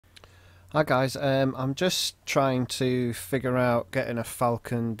Hi guys, I'm just trying to figure out getting a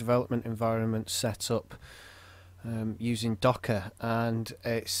Phalcon development environment set up using Docker, and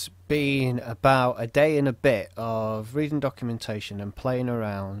it's been about a day and a bit of reading documentation and playing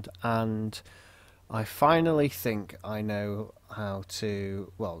around, and I finally think I know how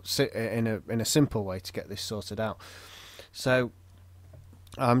to, well, in a simple way to get this sorted out. So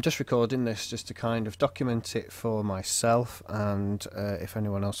I'm just recording this just to kind of document it for myself, and if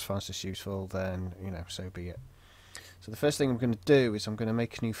anyone else finds this useful, then so be it. So the first thing I'm going to do is I'm going to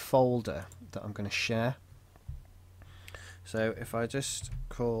make a new folder that I'm going to share. So if I just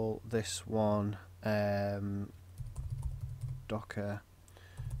call this one Docker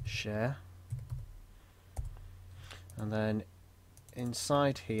share, and then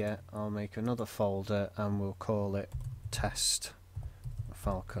inside here I'll make another folder and we'll call it test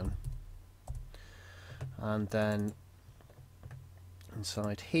Phalcon, and then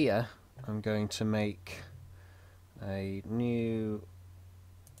inside here I'm going to make a new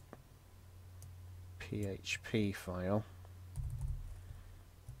PHP file,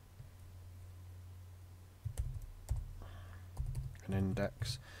 an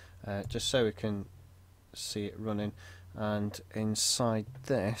index, just so we can see it running. And inside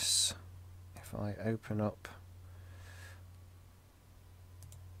this, if I open up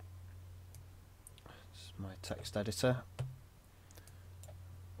my text editor,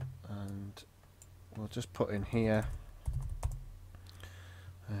 and we'll just put in here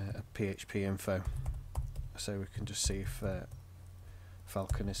a PHP info, so we can just see if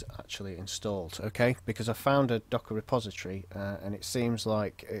Phalcon is actually installed. Okay, because I found a Docker repository and it seems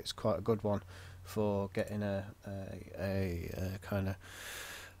like it's quite a good one for getting a kind of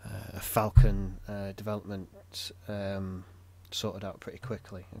Phalcon development sorted out pretty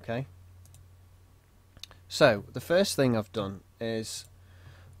quickly. Okay. So the first thing I've done is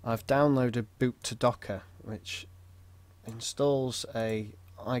I've downloaded Boot2Docker, which installs a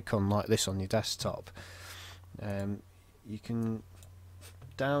icon like this on your desktop. You can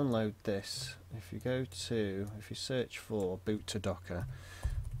download this if you search for Boot2Docker,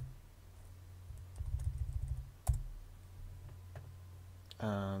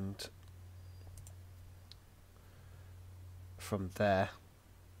 and from there,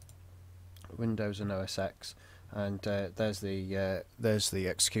 Windows and OS X, and there's the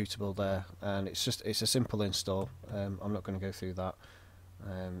executable there, and it's a simple install. I'm not going to go through that.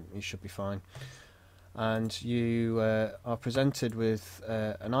 You should be fine, and you are presented with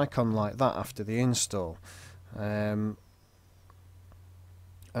an icon like that after the install, and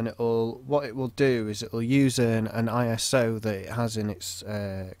what it will do is it will use an ISO that it has in its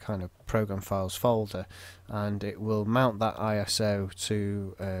kind of program files folder, and it will mount that ISO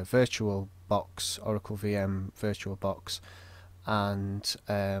to VirtualBox, Oracle VM VirtualBox, and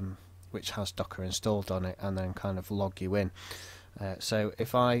which has Docker installed on it, and then kind of log you in. So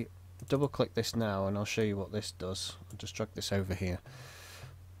if I double click this now, and I'll show you what this does. I'll just drag this over here.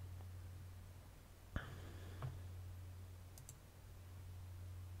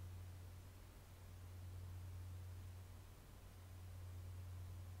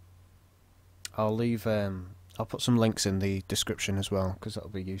 I'll put some links in the description as well, because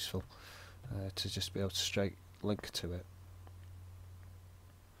that'll be useful to just be able to straight link to it.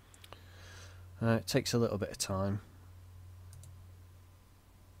 It takes a little bit of time.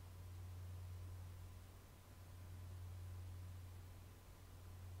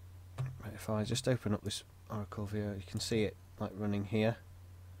 If I just open up this Oracle VM, you can see it like running here,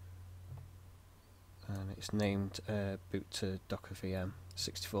 and it's named Boot2Docker VM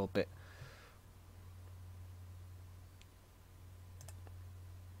 64-bit.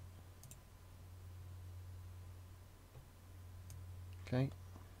 Okay.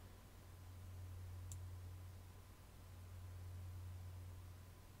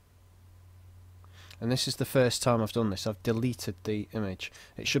 And this is the first time I've done this. I've deleted the image.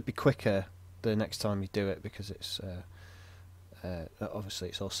 It should be quicker the next time you do it, because it's obviously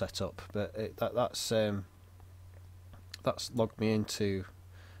it's all set up. But that's logged me into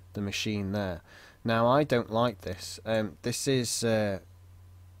the machine there. Now I don't like this. This is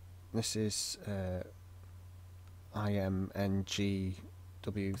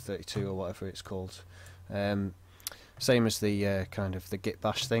IMNGW32 or whatever it's called. Same as the kind of the git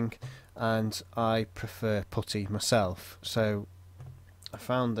bash thing, and I prefer putty myself. So I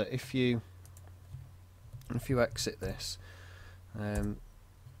found that if you exit this, the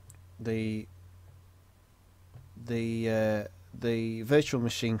virtual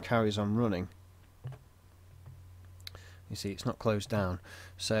machine carries on running. You see, it's not closed down.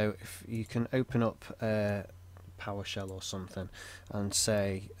 So if you can open up PowerShell or something and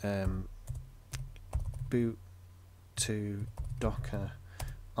say Boot2Docker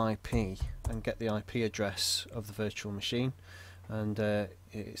IP and get the IP address of the virtual machine, and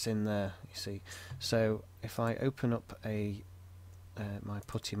it's in there, you see. So if I open up a my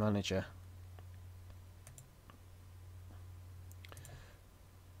putty manager,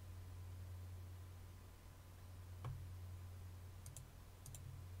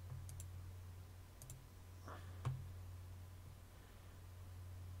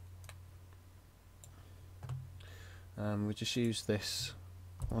 we just use this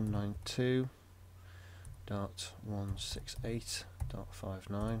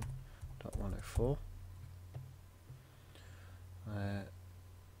 192.168.59.104.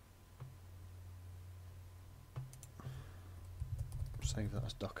 Save that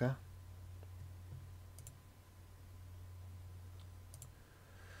as Docker.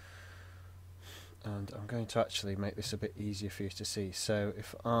 And I'm going to actually make this a bit easier for you to see. So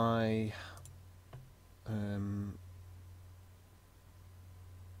if I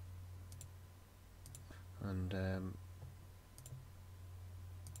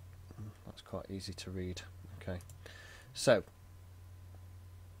that's quite easy to read. Okay, so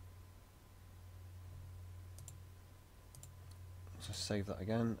let's save that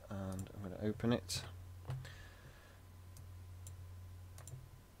again, and I'm going to open it.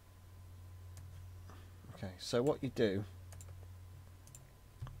 Okay, so what you do,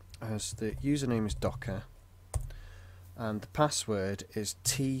 as the username is Docker and the password is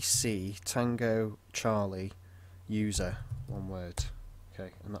TC Tango Charlie user, one word.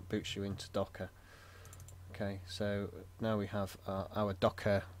 Okay, and that boots you into Docker. Okay, so now we have our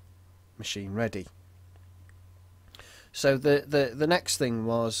Docker machine ready. So the next thing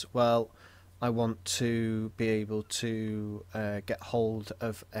was, well, I want to be able to get hold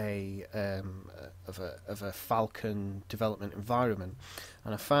of a Phalcon development environment,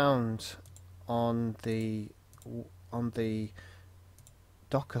 and I found on the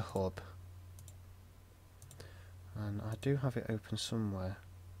Docker Hub, and I do have it open somewhere,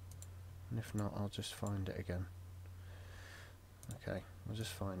 and if not, I'll just find it again. Okay, I'll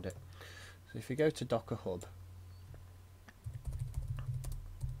just find it. So if you go to Docker Hub,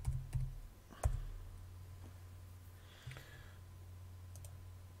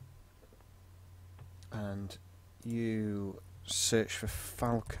 and you search for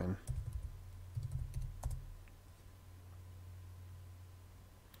Phalcon,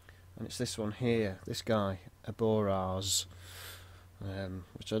 and it's this one here, this guy, Aboraz,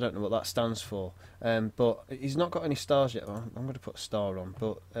 which I don't know what that stands for, but he's not got any stars yet. I'm going to put a star on,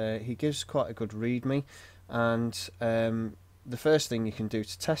 but he gives quite a good readme, and the first thing you can do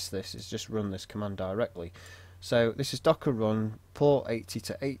to test this is just run this command directly. So this is Docker run port 80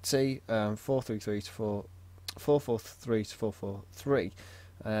 to 80, 433 to 443 to 443,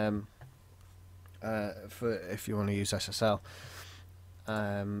 for if you want to use SSL,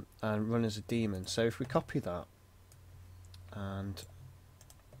 and run as a daemon. So if we copy that and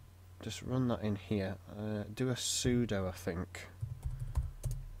just run that in here, do a sudo, I think,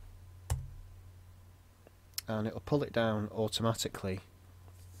 and it'll pull it down automatically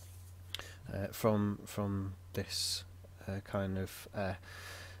from this kind of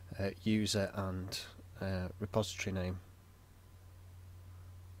user and repository name.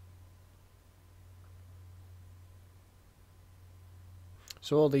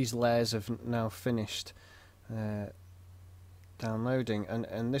 So all these layers have now finished downloading,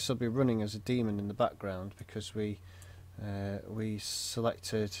 and this will be running as a daemon in the background because we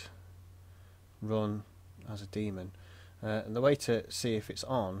selected run as a daemon. And the way to see if it's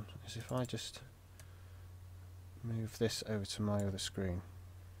on is if I just move this over to my other screen,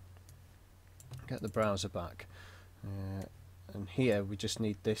 get the browser back, and here we just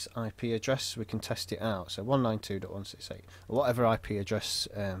need this IP address so we can test it out. So 192.168, or whatever IP address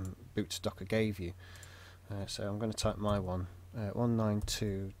Boot2Docker gave you. So I'm going to type my one,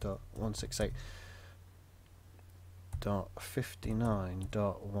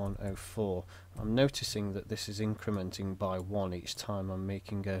 192.168.59.104. I'm noticing that this is incrementing by 1 each time I'm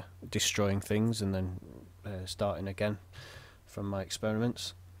making destroying things and then starting again from my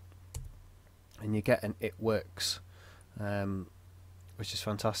experiments, and you get an it works, which is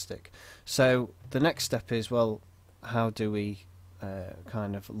fantastic. So the next step is, well, how do we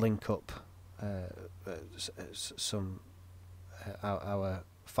kind of link up some our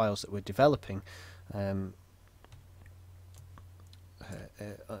files that we're developing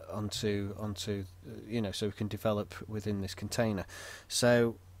onto so we can develop within this container.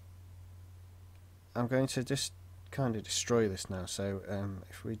 So I'm going to just kind of destroy this now. So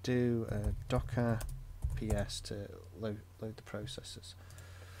if we do docker ps to load the processes,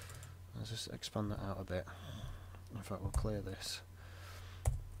 Let's just expand that out a bit. In fact, we'll clear this.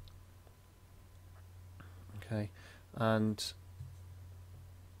 Okay, and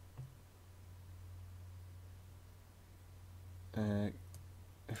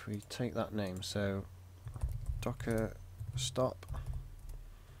if we take that name, so Docker stop,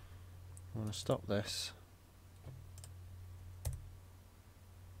 I want to stop this.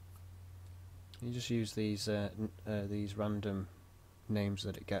 You just use these random names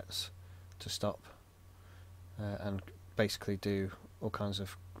that it gets to stop, and basically do all kinds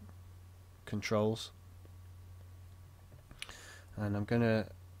of controls. And I'm going to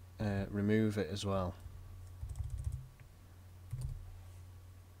remove it as well.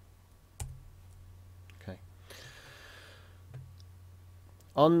 Okay.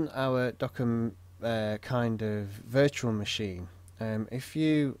 On our Docker kind of virtual machine, if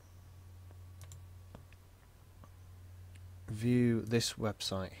you view this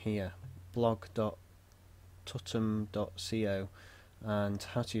website here, blog.tutum.co, and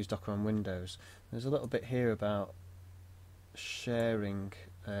how to use Docker on Windows, there's a little bit here about sharing,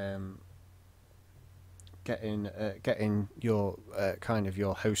 getting your kind of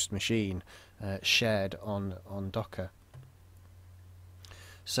your host machine shared on Docker.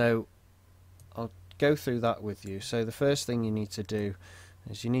 So I'll go through that with you. So the first thing you need to do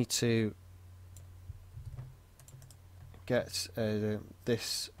is you need to get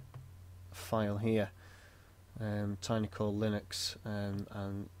this file here, tinycall Linux and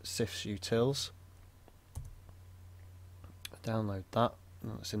sys utils. Download that.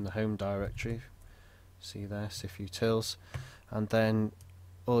 That's in the home directory. See there, sys utils, and then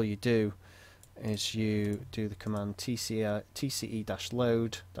all you do is you do the command tce-load-i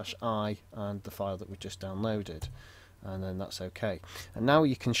and the file that we just downloaded, and then that's okay. And now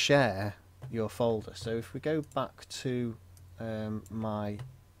you can share your folder. So if we go back to my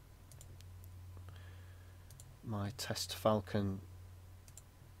test Phalcon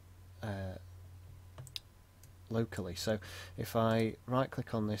locally, so if I right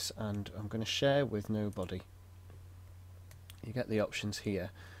click on this and I'm going to share with nobody, you get the options here.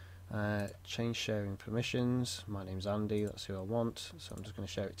 Change sharing permissions. My name's Andy, that's who I want, so I'm just going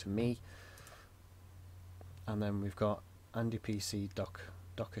to share it to me. And then we've got Andy PC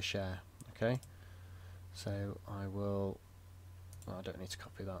Docker share. Okay, so I don't need to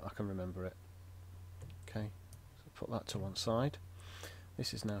copy that, I can remember it. Okay, so put that to one side.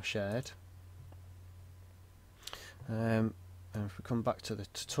 This is now shared. And if we come back to the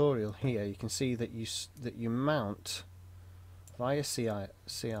tutorial here, you can see that you mount via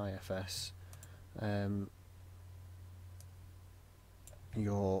CIFS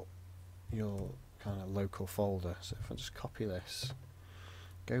your kind of local folder. So if I just copy this,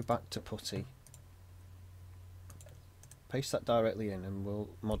 go back to putty, paste that directly in, and we'll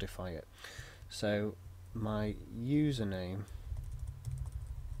modify it. So my username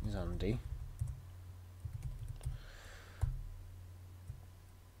is Andy.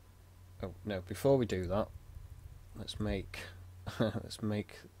 Oh no, before we do that, let's make let's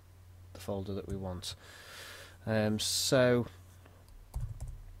make the folder that we want. So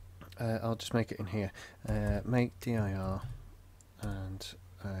I'll just make it in here. Make dir, and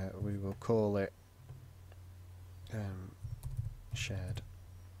we will call it shared.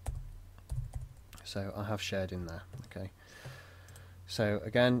 So I have shared in there. Okay. So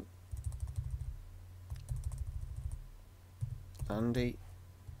again, Andy,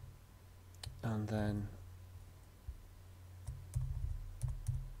 and then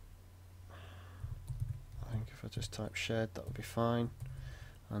I think if I just type shared, that would be fine.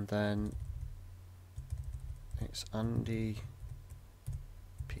 And then it's Andy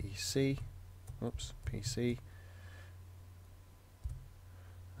PC. Oops, PC.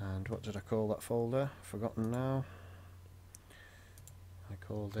 And what did I call that folder? Forgotten now. I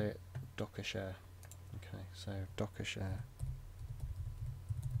called it Docker share. Okay, so Docker share.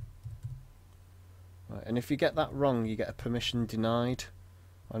 Right, and if you get that wrong, you get a permission denied.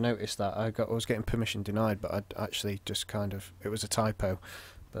 I noticed that I was getting permission denied, but I actually just kind of, it was a typo.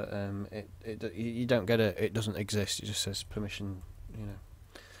 But you don't get it. It doesn't exist. It just says permission,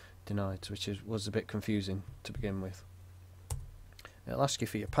 denied, which was a bit confusing to begin with. It'll ask you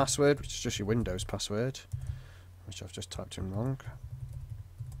for your password, which is just your Windows password, which I've just typed in wrong.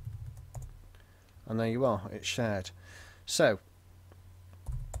 And there you are. It's shared. So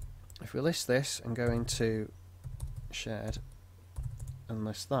if we list this and go into shared and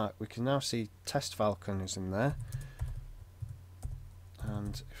list that, we can now see test Phalcon is in there.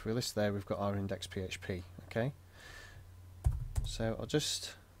 And if we list there, we've got our index PHP. Okay, so I'll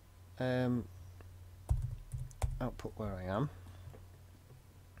just output where I am.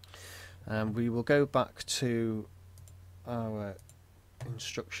 and we will go back to our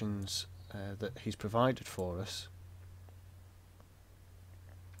instructions that he's provided for us,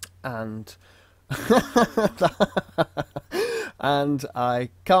 and and I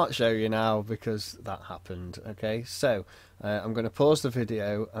can't show you now because that happened. Okay, so I'm going to pause the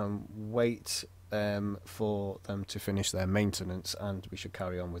video and wait for them to finish their maintenance, and we should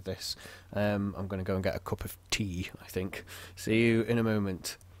carry on with this. I'm going to go and get a cup of tea, I think. See you in a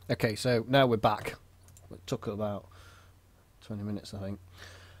moment. Okay, so now we're back. It took about 20 minutes, I think.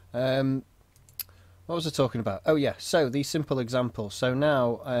 What was I talking about? Oh yeah, so the simple example. So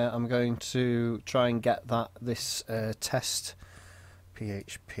now I'm going to try and get this test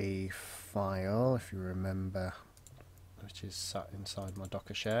PHP file, if you remember, which is sat inside my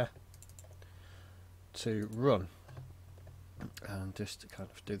Docker share, to run and just to kind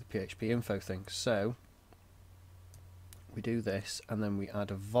of do the PHP info thing. So we do this and then we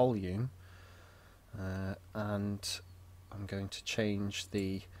add a volume, and I'm going to change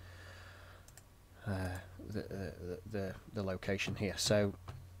the location here. So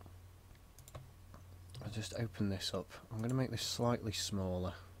I'll just open this up. I'm going to make this slightly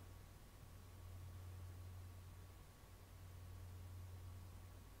smaller.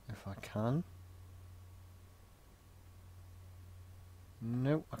 If I can.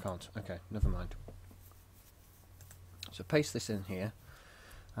 No, I can't. Okay, never mind. So paste this in here,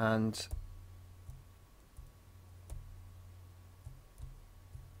 and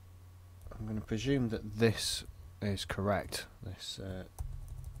I'm going to presume that this is correct, this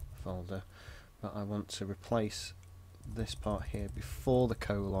folder, but I want to replace this part here before the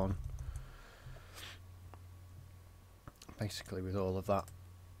colon, basically with all of that.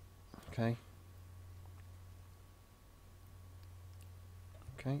 Okay.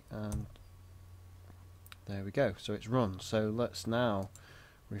 Okay, and there we go. So it's run. So let's now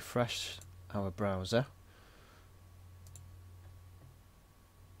refresh our browser.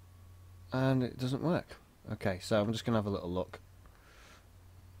 And it doesn't work. Okay, so I'm just going to have a little look.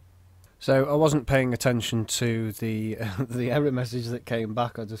 So I wasn't paying attention to the the error message that came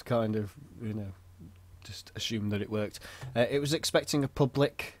back. I just kind of, just assumed that it worked. It was expecting a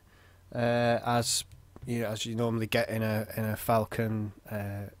public, as you normally get in a Phalcon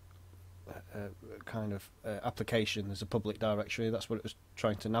kind of application. There's a public directory. That's what it was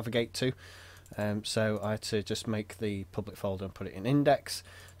trying to navigate to. So I had to just make the public folder and put it in index.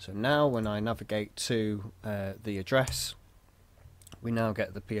 So now when I navigate to the address, we now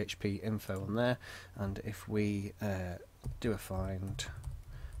get the PHP info on there. And if we do a find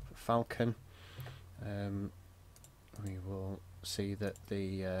for Phalcon, we will see that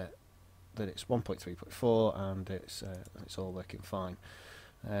that it's 1.3.4 and it's all working fine.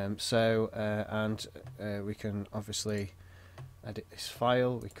 And we can obviously edit this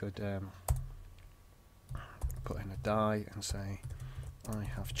file. We could put in a die and say I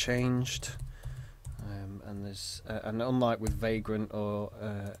have changed, and there's and unlike with Vagrant or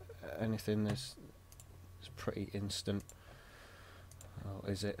anything, it's pretty instant. Oh,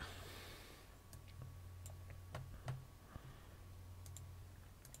 is it?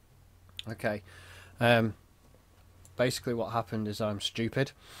 Okay. Basically what happened is I'm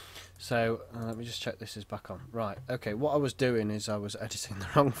stupid. So let me just check this is back on. Right, okay, what I was doing is I was editing the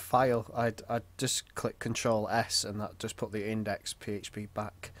wrong file. I'd just click Control S and that just put the index PHP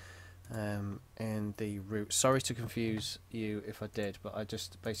back in the root. Sorry to confuse you if I did, but I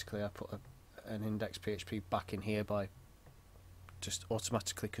put an index PHP back in here by just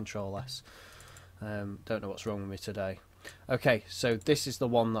automatically Control S. Don't know what's wrong with me today. Okay, so this is the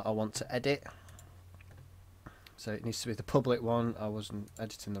one that I want to edit. So it needs to be the public one. I wasn't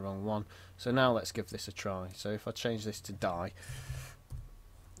editing the wrong one. So now let's give this a try. So if I change this to die,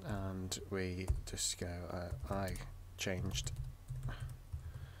 and we just go, I changed,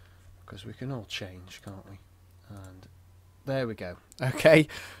 because we can all change, can't we? And there we go. Okay,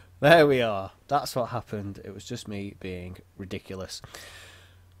 there we are. That's what happened. It was just me being ridiculous.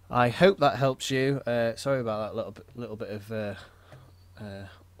 I hope that helps you. Sorry about that little bit of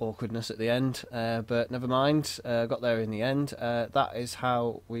awkwardness at the end, but never mind. Got there in the end. That is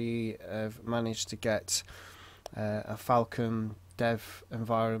how we have managed to get a Phalcon dev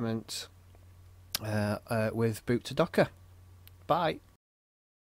environment with Boot2Docker. Bye.